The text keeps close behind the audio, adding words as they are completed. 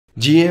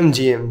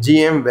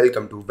GM,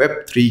 welcome to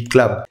Web3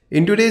 Club.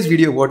 In today's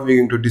video, what we're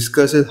going to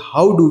discuss is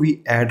how do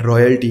we add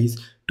royalties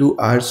to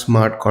our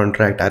smart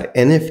contract, our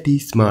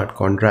NFT smart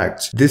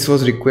contracts. This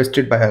was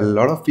requested by a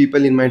lot of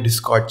people in my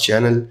Discord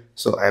channel,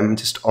 so I'm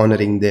just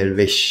honoring their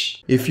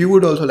wish. If you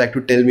would also like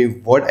to tell me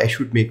what I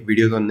should make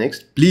videos on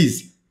next,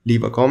 please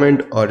leave a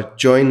comment or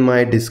join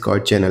my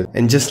Discord channel.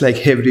 And just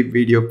like every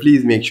video,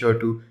 please make sure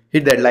to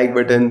hit that like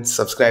button,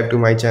 subscribe to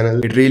my channel.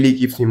 It really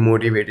keeps me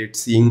motivated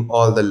seeing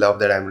all the love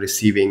that I'm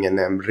receiving, and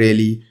I'm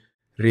really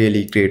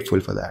grateful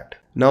for that.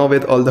 Now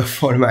with all the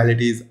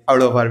formalities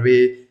out of our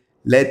way,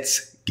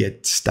 let's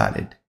get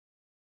started.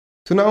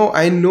 So now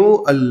I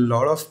know a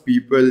lot of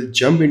people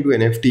jump into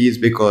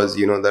NFTs because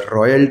the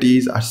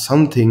royalties are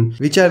something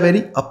which are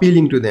very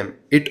appealing to them.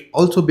 It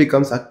also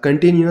becomes a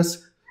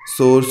continuous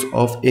source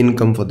of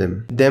income for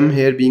them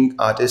here being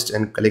artists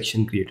and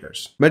collection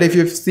creators. But if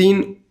you've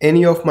seen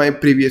any of my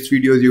previous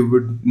videos, you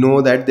would know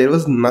that there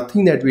was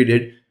nothing that we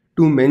did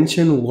to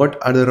mention what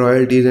are the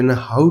royalties and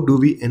how do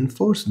we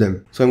enforce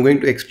them. So I'm going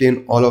to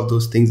explain all of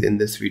those things in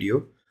this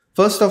video.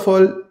 First of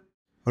all,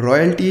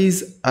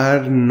 royalties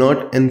are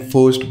not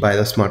enforced by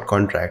the smart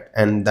contract,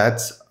 and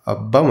that's a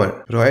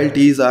bummer.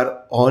 Royalties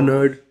are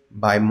honored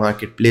by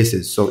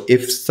marketplaces. So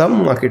if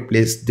some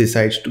marketplace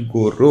decides to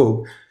go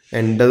rogue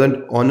and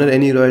doesn't honor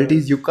any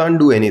royalties, you can't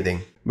do anything.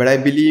 But I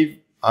believe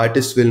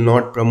artists will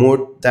not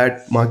promote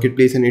that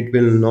marketplace and it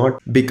will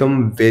not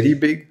become very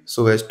big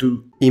so as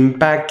to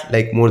impact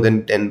like more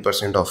than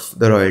 10% of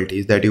the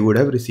royalties that you would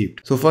have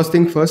received. So first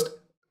thing first,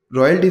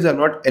 royalties are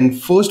not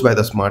enforced by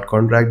the smart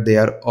contract, they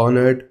are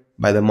honored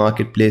by the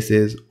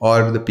marketplaces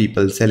or the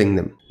people selling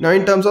them. Now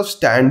in terms of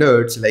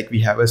standards, like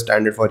we have a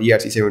standard for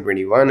ERC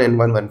 721 and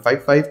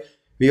 1155,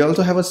 we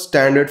also have a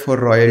standard for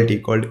royalty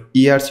called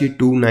ERC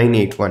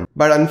 2981.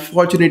 But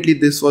unfortunately,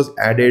 this was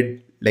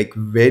added like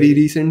very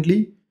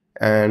recently,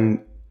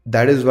 and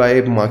that is why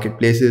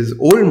marketplaces,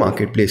 old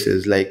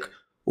marketplaces like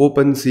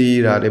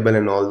Opensea, Rarible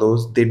and all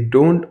those, they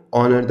don't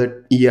honor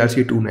the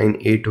ERC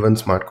 2981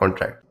 smart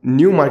contract.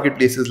 New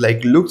marketplaces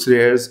like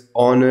LooksRares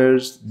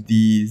honors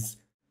these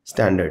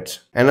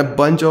standards, and a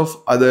bunch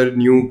of other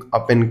new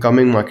up and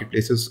coming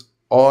marketplaces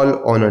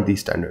all honor these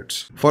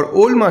standards. For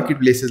old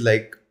marketplaces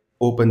like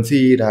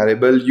OpenZeppelin,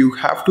 Rarible, you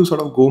have to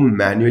sort of go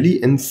manually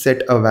and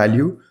set a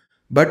value.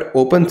 But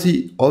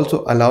OpenZeppelin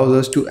also allows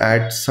us to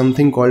add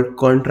something called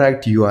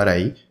contract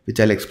URI,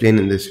 which I'll explain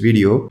in this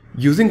video.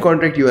 Using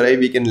contract URI,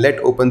 we can let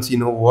OpenZeppelin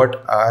know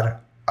what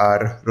are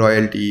our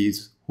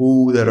royalties,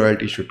 who the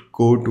royalty should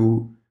go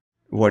to,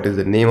 what is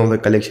the name of the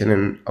collection,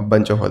 and a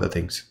bunch of other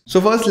things. So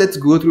first, let's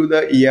go through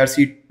the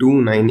ERC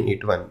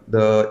 2981.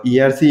 The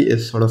ERC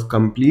is sort of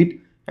complete,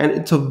 and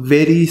it's a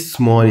very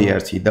small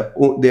ERC. There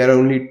are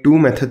only two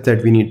methods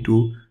that we need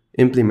to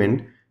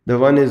implement. The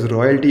one is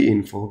royalty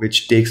info,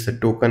 which takes the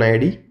token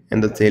ID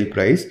and the sale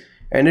price,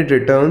 and it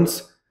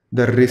returns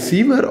the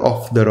receiver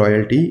of the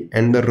royalty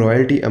and the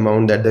royalty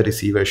amount that the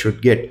receiver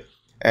should get.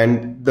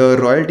 And the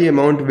royalty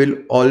amount will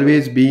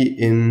always be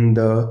in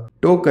the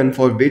token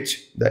for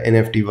which the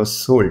NFT was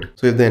sold.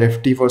 So if the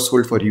NFT was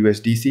sold for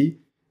USDC,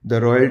 the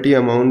royalty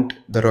amount,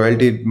 the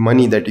royalty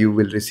money that you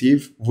will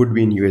receive would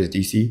be in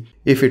USDC.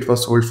 If it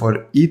was sold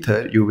for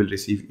Ether, you will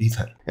receive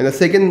Ether. And the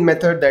second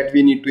method that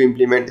we need to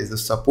implement is the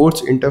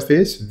supports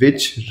interface,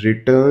 which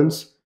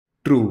returns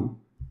true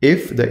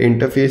if the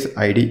interface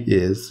ID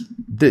is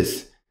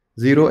this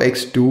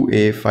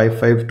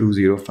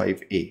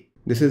 0x2A55205A.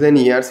 This is an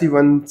ERC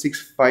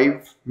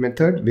 165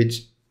 method,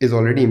 which is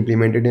already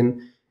implemented in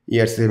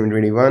ERC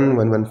 721,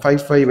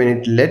 1155, and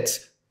it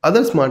lets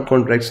other smart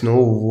contracts know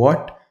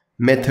what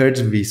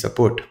methods we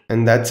support.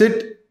 And that's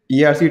it.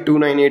 ERC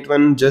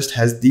 2981 just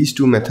has these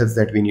two methods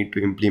that we need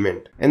to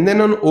implement. And then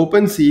on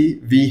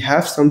OpenSea, we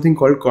have something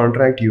called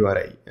contract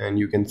URI, and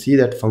you can see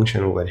that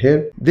function over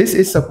here. This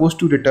is supposed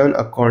to return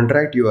a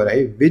contract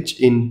URI, which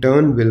in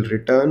turn will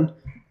return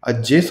a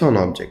JSON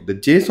object. The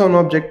JSON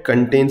object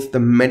contains the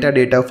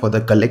metadata for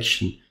the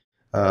collection,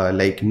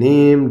 like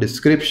name,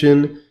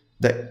 description,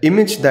 the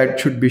image that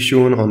should be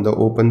shown on the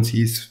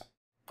OpenSea's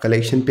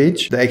collection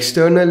page, the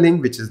external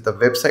link, which is the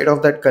website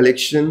of that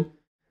collection,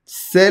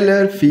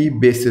 seller fee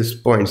basis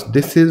points.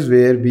 This is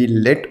where we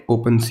let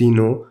OpenSea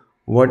know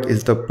what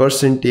is the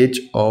percentage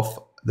of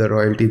the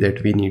royalty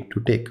that we need to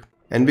take.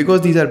 And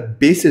because these are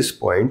basis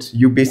points,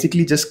 you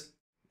basically just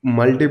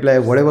multiply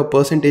whatever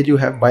percentage you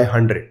have by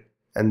 100,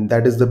 and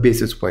that is the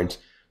basis points.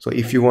 So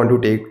if you want to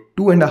take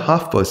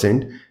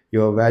 2.5%,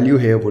 your value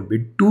here would be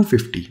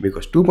 250,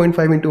 because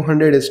 2.5 into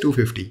 100 is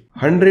 250.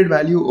 100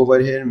 value over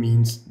here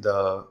means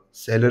the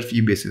seller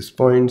fee basis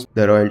points,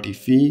 the royalty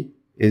fee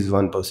is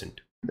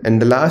 1%. And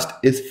the last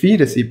is fee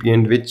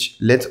recipient, which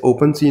lets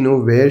OpenSea know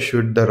where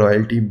should the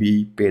royalty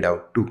be paid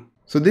out to.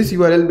 So this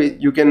URL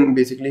you can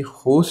basically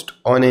host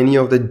on any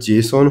of the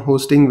JSON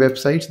hosting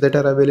websites that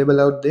are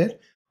available out there,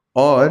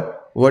 or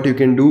what you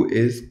can do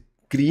is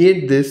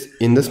create this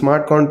in the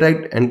smart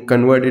contract and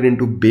convert it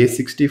into base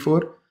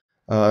 64.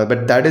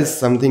 But that is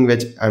something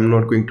which I'm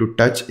not going to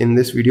touch in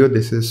this video.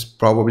 This is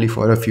probably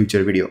for a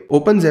future video.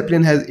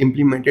 OpenZeppelin has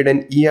implemented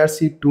an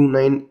ERC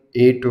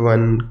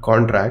 2981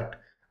 contract,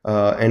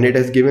 and it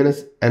has given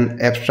us an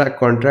abstract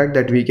contract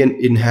that we can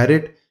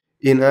inherit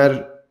in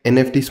our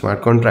NFT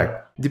smart contract.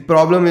 The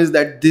problem is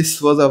that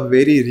this was a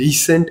very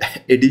recent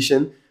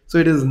edition, so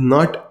it is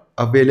not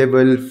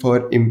available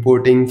for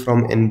importing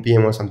from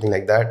NPM or something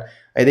like that.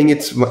 I think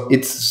it's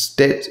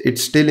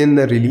still in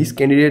the release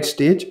candidate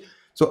stage.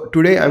 So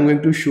today I'm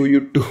going to show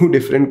you two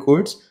different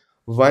codes,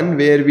 one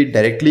where we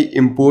directly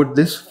import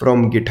this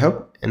from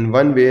GitHub and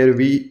one where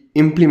we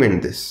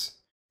implement this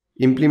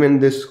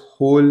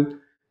whole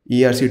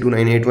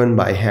ERC2981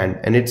 by hand,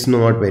 and it's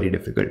not very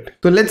difficult.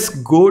 So let's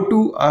go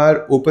to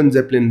our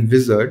OpenZeppelin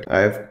wizard.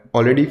 I've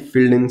already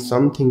filled in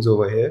some things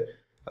over here.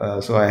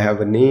 So I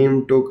have a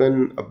name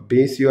token, a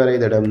base URI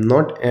that I'm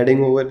not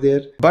adding over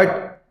there,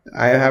 but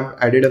I have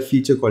added a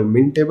feature called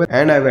mint table,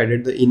 and I've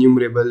added the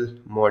enumerable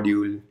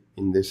module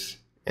in this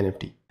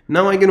NFT.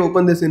 Now I can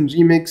open this in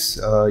Remix,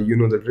 you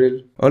know the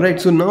drill.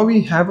 Alright, so now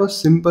we have a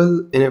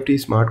simple NFT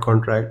smart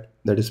contract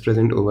that is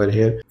present over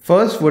here.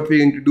 First, what we're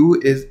going to do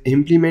is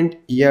implement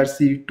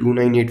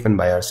ERC2981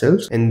 by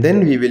ourselves, and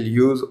then we will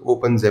use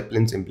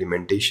OpenZeppelin's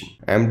implementation.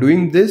 I'm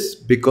doing this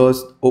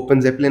because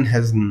OpenZeppelin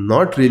has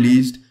not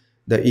released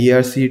the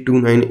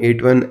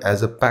ERC2981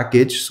 as a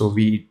package, so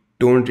we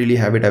don't really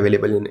have it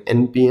available in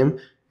NPM,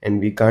 and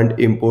we can't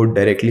import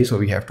directly, so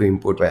we have to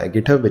import via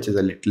GitHub, which is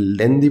a little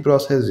lengthy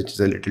process, which is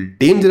a little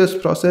dangerous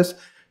process.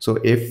 So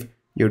if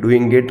you're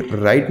doing it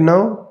right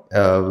now,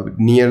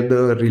 near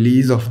the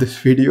release of this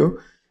video,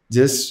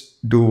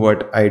 just do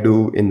what I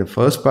do in the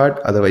first part,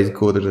 otherwise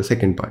go to the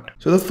second part.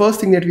 So the first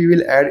thing that we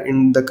will add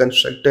in the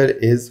constructor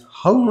is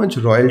how much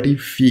royalty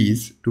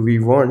fees do we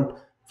want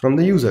from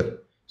the user.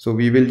 So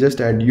we will just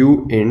add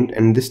uint,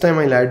 and this time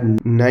I'll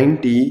add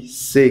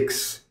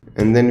 96,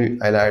 and then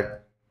I'll add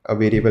a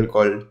variable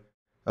called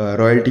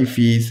royalty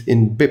fees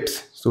in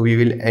bips. So we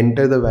will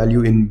enter the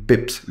value in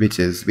bips, which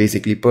is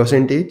basically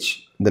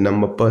percentage, the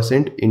number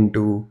percent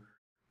into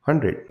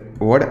 100.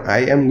 What I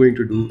am going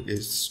to do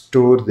is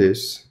store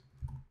this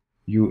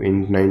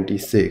uint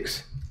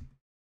 96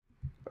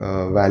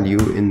 value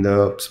in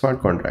the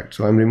smart contract.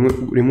 So I'm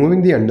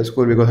removing the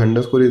underscore because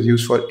underscore is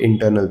used for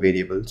internal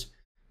variables.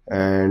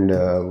 And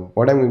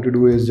what I'm going to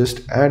do is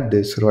just add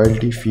this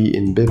royalty fee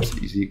in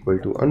bips is equal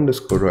to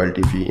underscore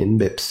royalty fee in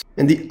bips.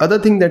 And the other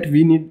thing that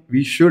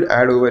we should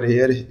add over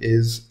here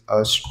is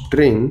a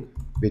string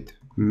with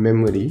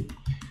memory,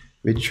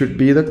 which should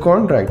be the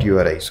contract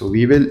URI. So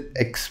we will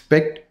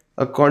expect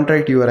a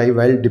contract URI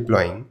while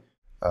deploying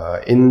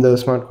in the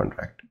smart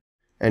contract,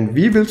 and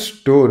we will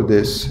store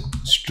this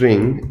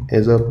string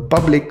as a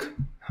public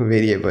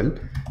variable,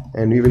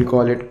 and we will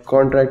call it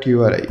contract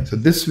URI. So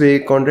this way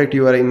contract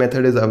URI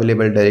method is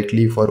available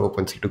directly for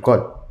OpenSea to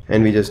call,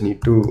 and we just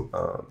need to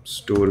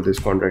store this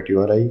contract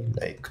URI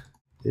like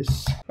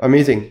this.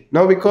 Amazing.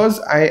 Now because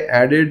I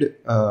added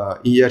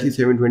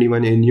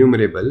ERC721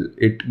 enumerable,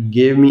 it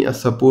gave me a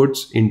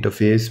supports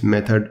interface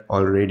method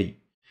already.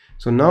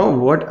 So now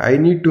what I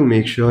need to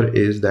make sure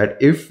is that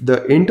if the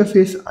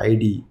interface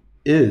ID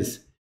is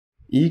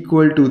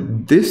equal to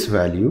this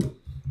value,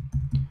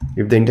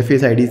 if the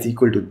interface ID is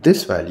equal to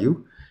this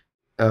value,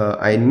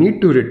 I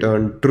need to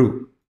return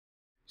true.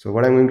 So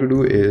what I'm going to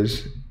do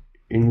is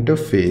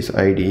interface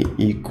ID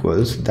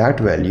equals that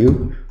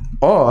value,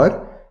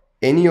 or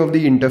any of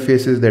the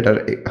interfaces that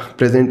are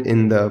present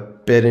in the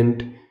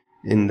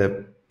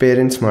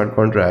parent smart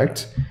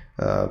contracts,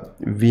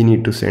 we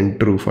need to send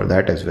true for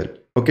that as well.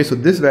 Okay, so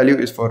this value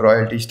is for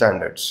royalty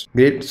standards.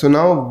 Great. So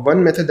now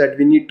one method that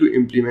we need to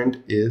implement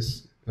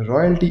is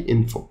royalty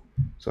info.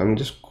 So I'm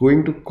just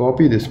going to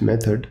copy this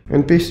method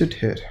and paste it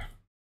here.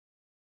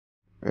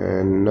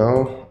 And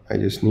now I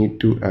just need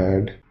to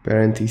add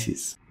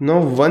parentheses. Now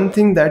one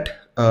thing that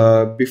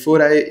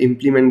before I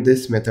implement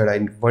this method,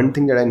 one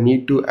thing that I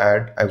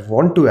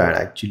want to add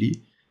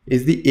actually,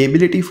 is the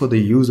ability for the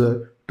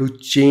user to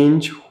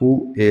change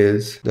who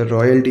is the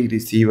royalty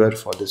receiver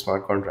for the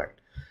smart contract.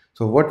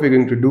 So what we're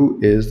going to do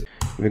is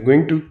we're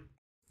going to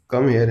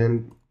come here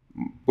and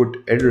put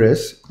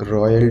address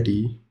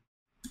royalty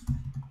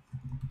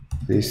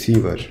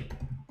receiver,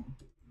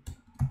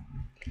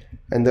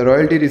 and the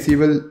royalty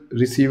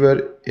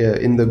receiver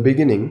in the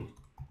beginning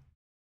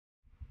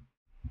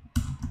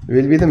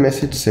will be the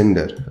message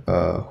sender,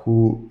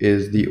 who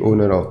is the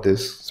owner of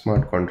this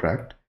smart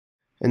contract.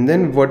 And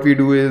then what we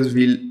do is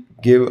we'll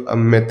give a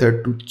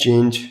method to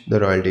change the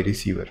royalty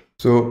receiver.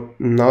 So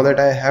now that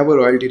I have a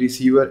royalty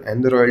receiver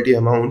and the royalty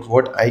amount,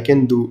 what I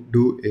can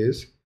do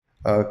is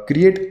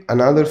create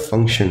another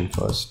function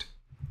first,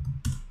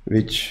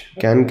 which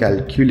can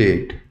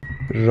calculate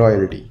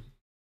royalty.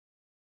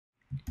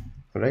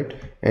 Right,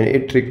 and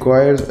it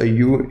requires a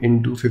u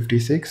into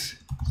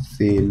 56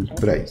 sale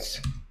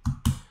price,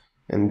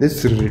 and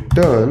this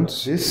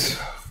returns, this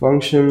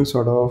function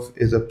sort of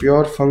is a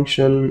pure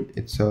function,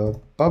 it's a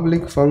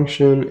public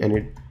function, and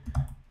it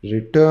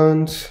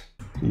returns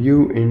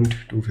u int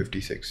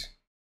 256.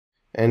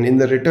 And in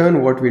the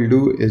return, what we'll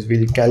do is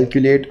we'll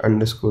calculate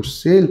underscore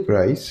sale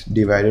price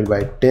divided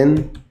by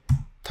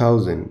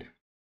 10,000.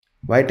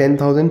 Why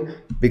 10,000?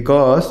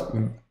 Because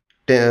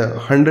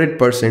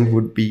 100%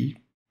 would be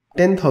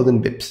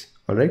 10,000 bips.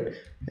 All right.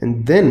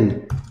 And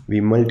then we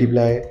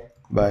multiply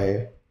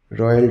by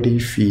royalty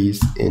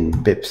fees in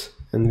bips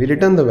and we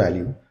return the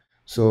value.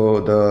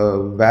 So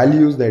the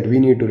values that we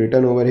need to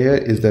return over here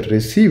is the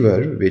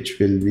receiver, which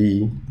will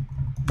be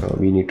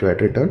we need to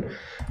add return.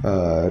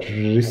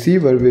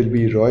 Receiver will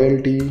be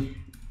royalty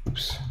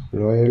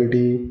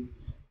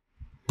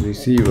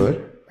receiver,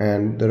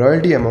 and the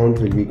royalty amount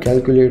will be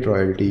calculate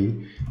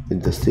royalty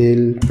with the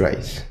sale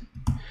price.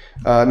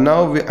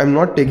 Now I'm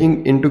not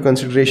taking into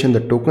consideration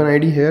the token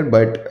ID here,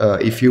 but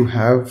if you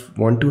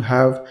want to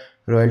have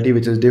royalty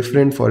which is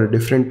different for a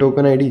different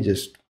token ID,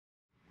 just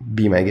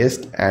be my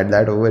guest, add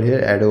over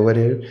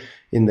here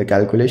in the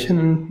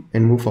calculation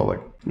and move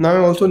forward. Now I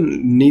also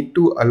need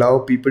to allow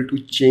people to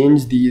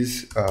change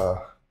these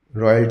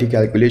royalty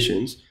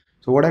calculations.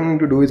 So what I'm going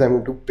to do is I'm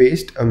going to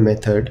paste a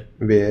method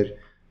where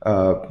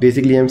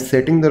basically I'm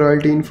setting the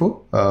royalty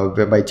info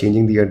by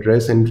changing the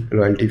address and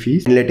royalty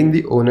fees, and letting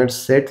the owner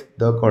set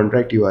the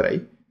contract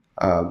URI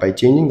by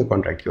changing the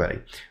contract URI.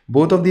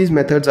 Both of these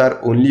methods are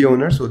only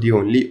owner, so the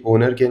only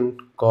owner can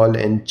call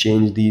and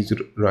change these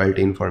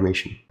royalty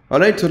information.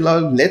 Alright, so now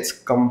let's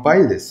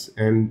compile this,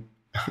 and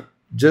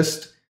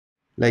just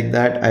like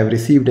that I've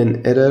received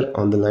an error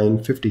on the line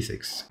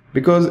 56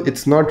 because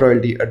it's not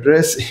royalty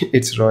address,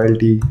 it's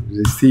royalty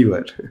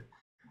receiver.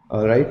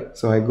 Alright,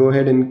 so I go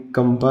ahead and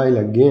compile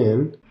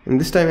again, and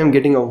this time I'm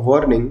getting a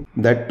warning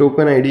that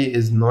token ID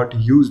is not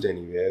used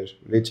anywhere,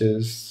 which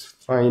is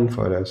fine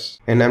for us.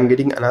 And I'm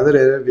getting another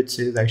error which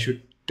says I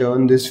should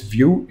turn this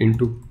view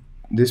into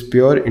this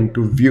pure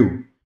into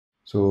view.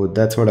 So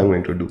that's what I'm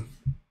going to do.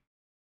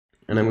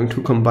 And I'm going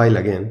to compile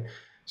again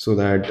so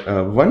that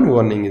one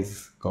warning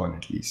is gone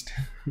at least.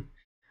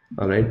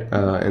 All right,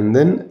 and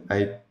then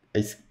I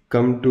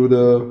come to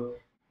the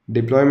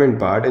deployment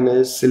part and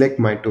I select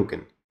my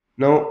token.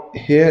 Now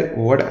here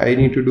what I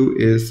need to do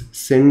is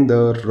send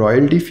the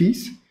royalty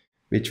fees,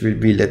 which will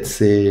be, let's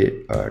say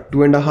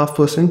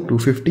 2.5%,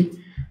 250,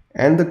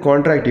 and the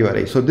contract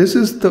URI. So this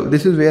is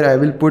where I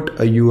will put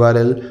a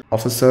URL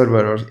of a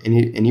server or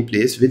any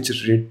place which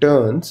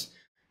returns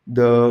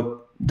the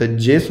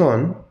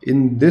JSON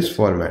in this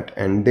format,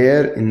 and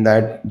there in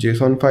that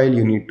JSON file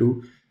you need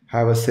to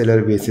have a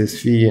seller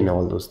basis fee and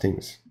all those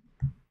things.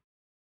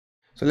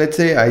 So let's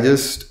say I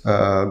just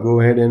go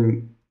ahead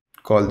and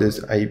call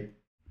this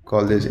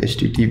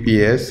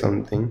https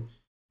something :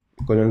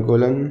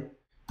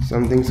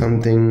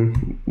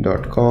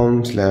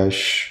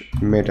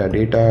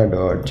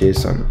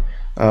 something.com/metadata.json,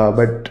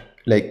 but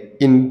like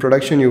in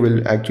production you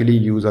will actually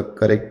use a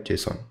correct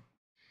JSON.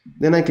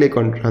 Then I click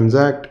on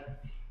transact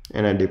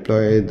and I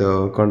deploy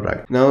the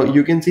contract. Now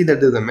you can see that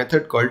there's a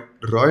method called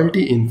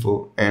royalty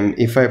info, and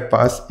if I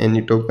pass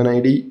any token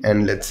ID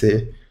and let's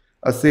say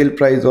a sale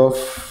price of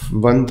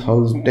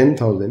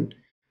 10,000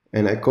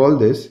 and I call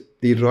this,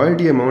 the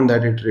royalty amount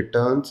that it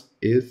returns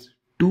is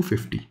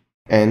 250.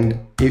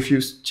 And if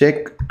you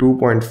check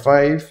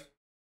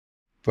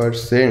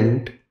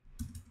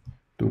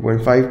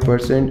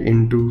 2.5%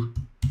 into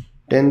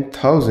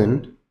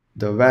 10,000,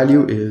 the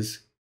value is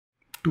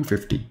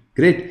 250.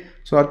 Great.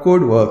 So our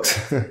code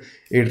works.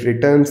 It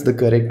returns the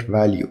correct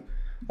value.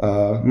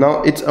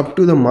 Now it's up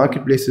to the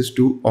marketplaces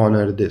to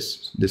honor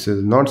this. This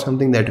is not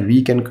something that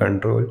we can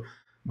control,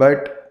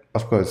 but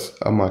of course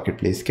a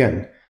marketplace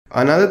can.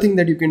 Another thing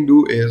that you can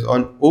do is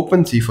on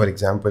OpenSea, for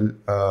example,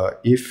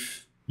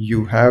 if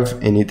you have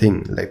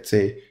anything, let's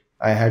say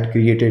I had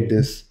created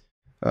this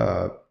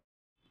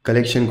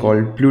collection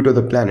called Pluto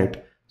the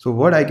Planet. So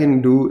what I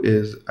can do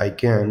is I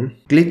can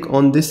click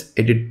on this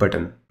edit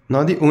button.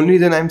 Now the only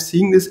reason I'm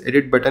seeing this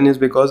edit button is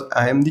because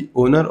I am the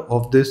owner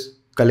of this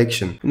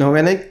collection. Now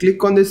when I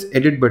click on this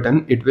edit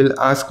button, it will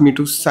ask me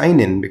to sign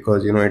in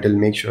because it will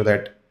make sure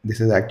that this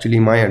is actually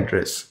my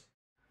address.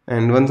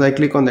 And once I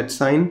click on that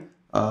sign,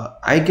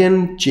 I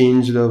can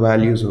change the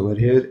values over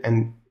here,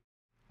 and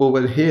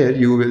over here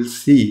you will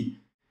see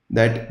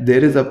that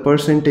there is a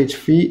percentage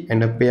fee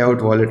and a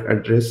payout wallet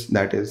address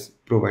that is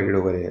provided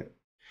over here.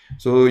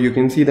 So you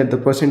can see that the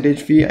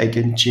percentage fee I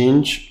can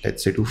change,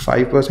 let's say to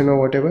 5% or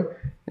whatever,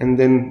 and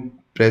then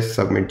press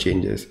submit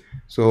changes.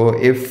 So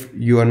if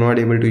you are not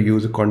able to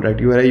use a contract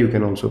URI, you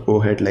can also go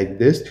ahead like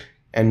this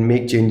and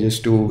make changes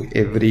to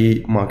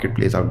every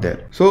marketplace out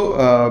there.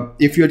 So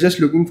if you're just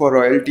looking for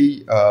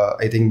royalty,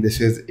 I think this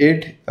is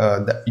it.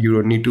 You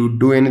don't need to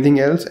do anything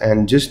else,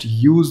 and just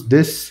use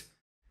this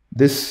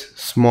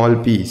small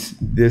piece,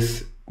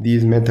 these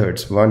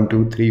methods, 1,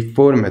 2, 3,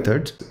 4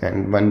 methods,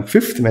 and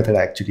 1/5 method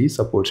actually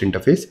supports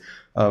interface,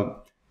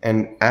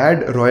 and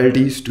add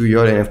royalties to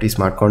your NFT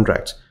smart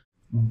contracts.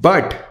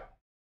 But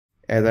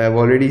as I've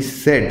already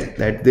said,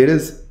 that there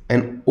is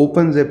an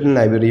OpenZeppelin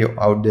library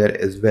out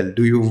there as well.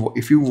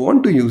 If you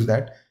want to use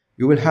that,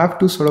 you will have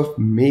to sort of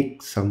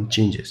make some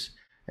changes.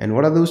 And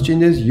what are those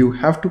changes? You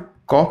have to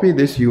copy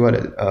this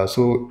URL.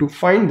 So to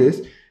find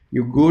this,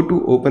 you go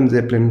to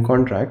OpenZeppelin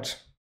contracts.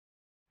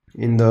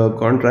 In the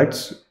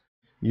contracts,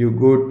 you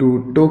go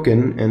to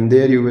token, and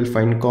there you will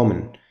find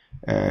common.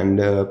 And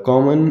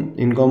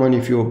in common,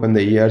 if you open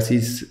the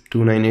ERC's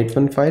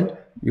 2981 file,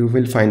 you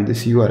will find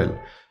this URL.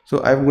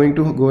 So I'm going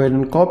to go ahead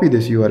and copy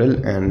this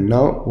URL, and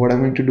now what I'm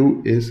going to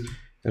do is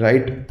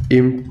write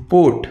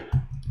import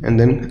and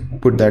then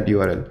put that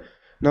URL.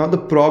 Now the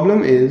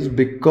problem is,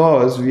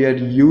 because we are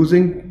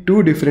using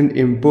two different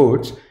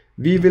imports,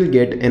 we will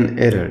get an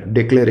error,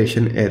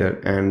 declaration error,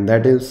 and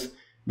that is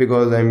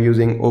because I'm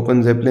using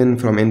OpenZeppelin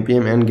from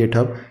npm and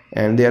GitHub,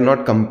 and they are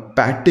not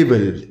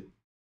compatible,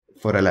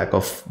 for a lack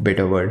of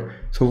better word.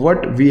 So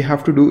what we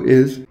have to do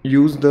is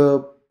use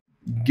the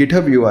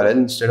GitHub URL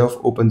instead of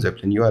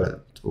OpenZeppelin URL.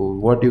 So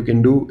what you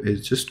can do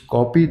is just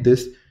copy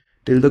this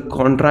till the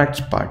contracts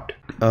part.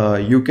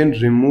 You can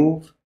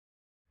remove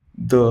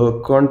the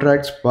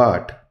contracts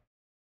part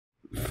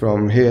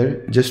from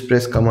here. Just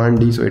press Command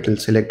D, so it will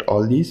select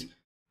all these.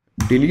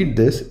 Delete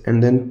this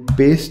and then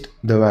paste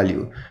the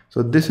value.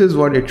 So this is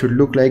what it should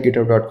look like: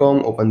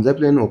 github.com,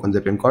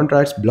 OpenZeppelin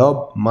contracts,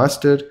 blob,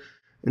 master,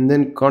 and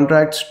then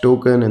contracts,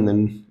 token, and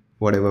then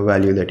whatever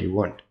value that you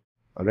want.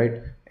 All right.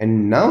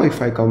 And now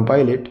if I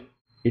compile it,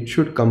 it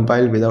should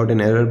compile without an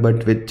error,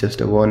 but with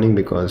just a warning,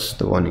 because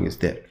the warning is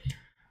there.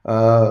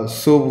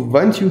 So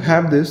once you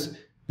have this,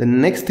 the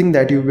next thing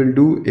that you will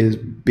do is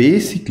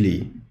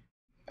basically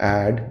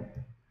add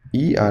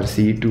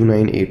ERC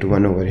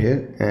 2981 over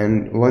here,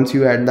 and once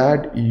you add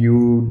that,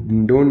 you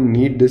don't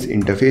need this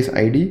interface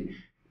ID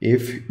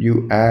if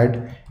you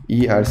add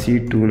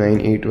ERC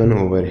 2981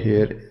 over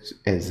here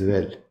as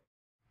well,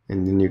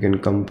 and then you can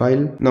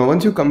compile. Now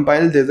once you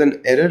compile, there's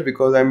an error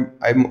because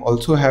I'm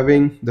also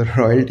having the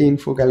royalty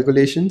info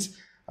calculations.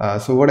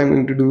 So what I'm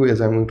going to do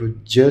is I'm going to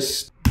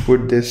just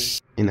put this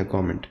in a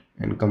comment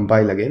and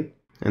compile again,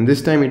 and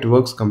this time it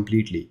works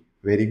completely.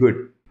 Very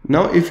good.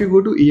 Now if you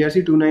go to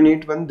ERC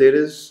 2981, there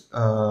is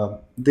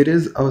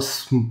a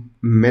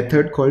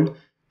method called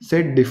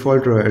set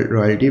default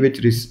royalty, which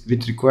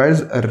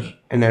requires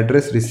an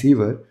address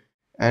receiver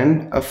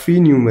and a fee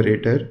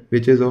numerator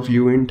which is of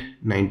uint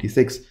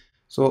 96.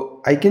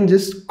 So I can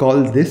just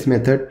call this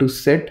method to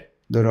set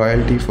the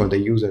royalty for the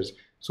users.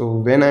 So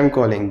when I'm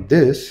calling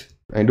this,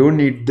 I don't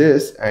need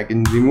this. I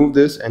can remove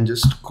this and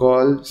just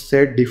call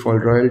set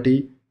default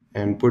royalty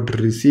and put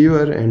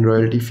receiver and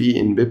royalty fee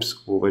in bips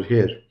over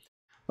here.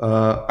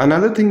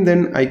 Another thing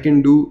then I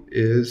can do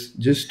is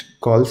just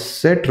call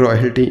set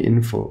royalty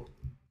info,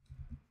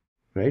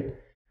 right?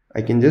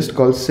 I can just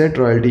call set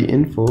royalty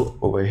info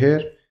over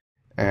here,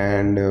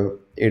 and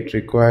it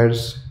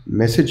requires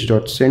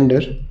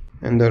message.sender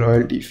and the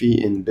royalty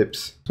fee in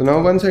bips. So now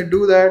once I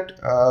do that,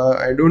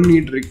 I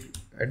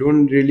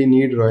don't really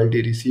need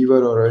royalty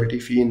receiver or royalty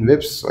fee in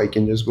bips, so I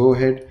can just go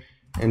ahead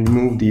and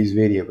remove these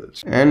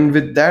variables. And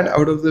with that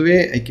out of the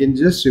way, I can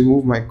just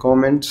remove my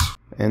comments,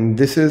 and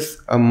this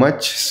is a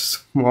much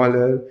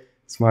smaller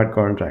smart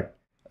contract.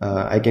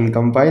 I can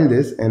compile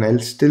this and I'll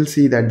still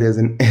see that there's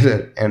an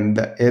error, and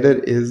the error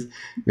is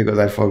because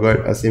I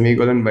forgot a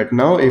semicolon. But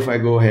now if I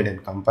go ahead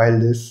and compile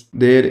this,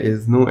 there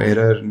is no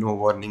error, no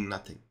warning,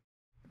 nothing.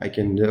 I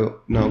can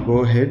now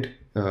go ahead,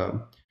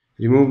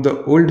 remove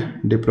the old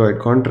deployed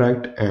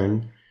contract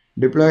and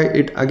deploy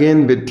it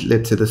again with,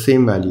 let's say, the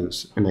same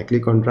values, and I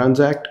click on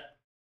transact.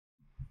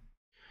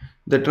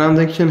 The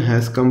transaction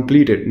has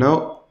completed.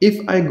 Now if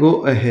I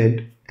go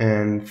ahead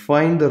and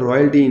find the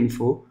royalty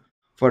info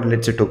for,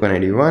 let's say, token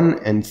ID 1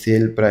 and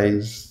sale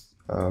price,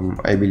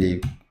 I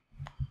believe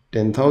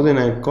 10,000,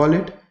 I call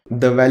it,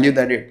 the value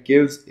that it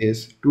gives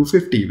is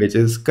 250, which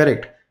is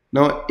correct.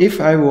 Now if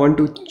I want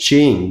to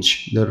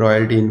change the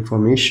royalty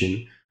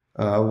information,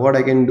 what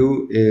I can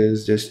do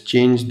is just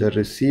change the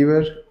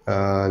receiver.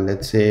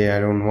 Let's say I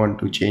don't want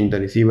to change the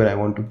receiver, I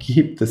want to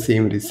keep the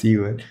same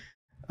receiver,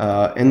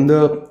 and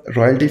the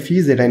royalty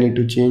fees that I need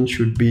to change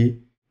should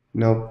be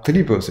now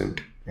 3%,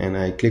 and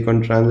I click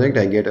on transact.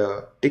 I get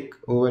a tick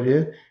over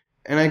here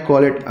and I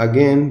call it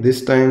again.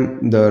 This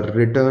time the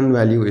return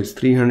value is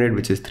 300,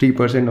 which is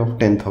 3% of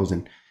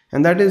 10,000,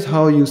 and that is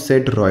how you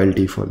set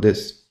royalty for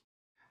this.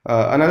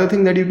 Another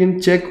thing that you can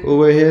check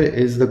over here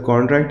is the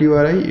contract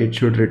URI. It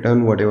should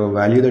return whatever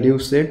value that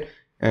you've set,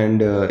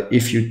 and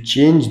if you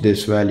change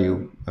this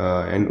value,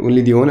 and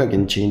only the owner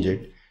can change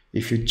it,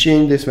 if you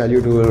change this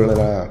value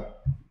to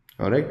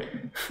all right,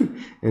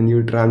 and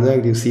you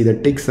transact, you see the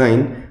tick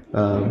sign,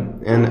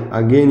 and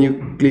again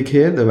you click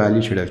here, the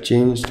value should have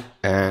changed.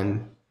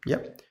 And yeah,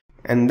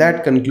 and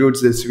that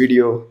concludes this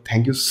video.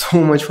 Thank you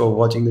so much for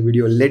watching the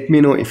video. Let me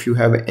know if you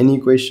have any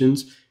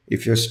questions.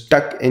 If you're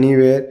stuck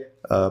anywhere,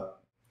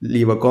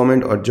 leave a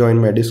comment or join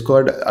my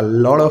Discord. A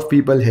lot of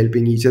people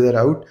helping each other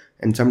out,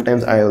 and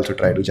sometimes I also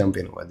try to jump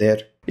in over there.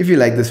 If you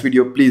like this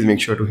video, please make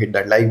sure to hit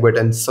that like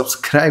button,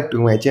 subscribe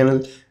to my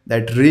channel.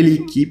 That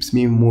really keeps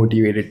me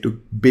motivated to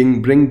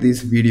bring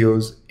these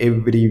videos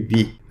every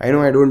week. I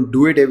know I don't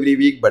do it every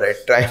week, but I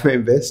try my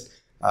best.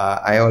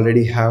 I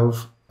already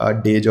have a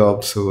day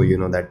job, so you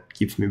know that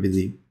keeps me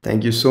busy.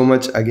 Thank you so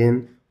much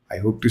again. I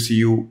hope to see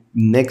you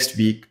next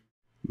week.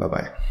 Bye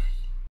bye.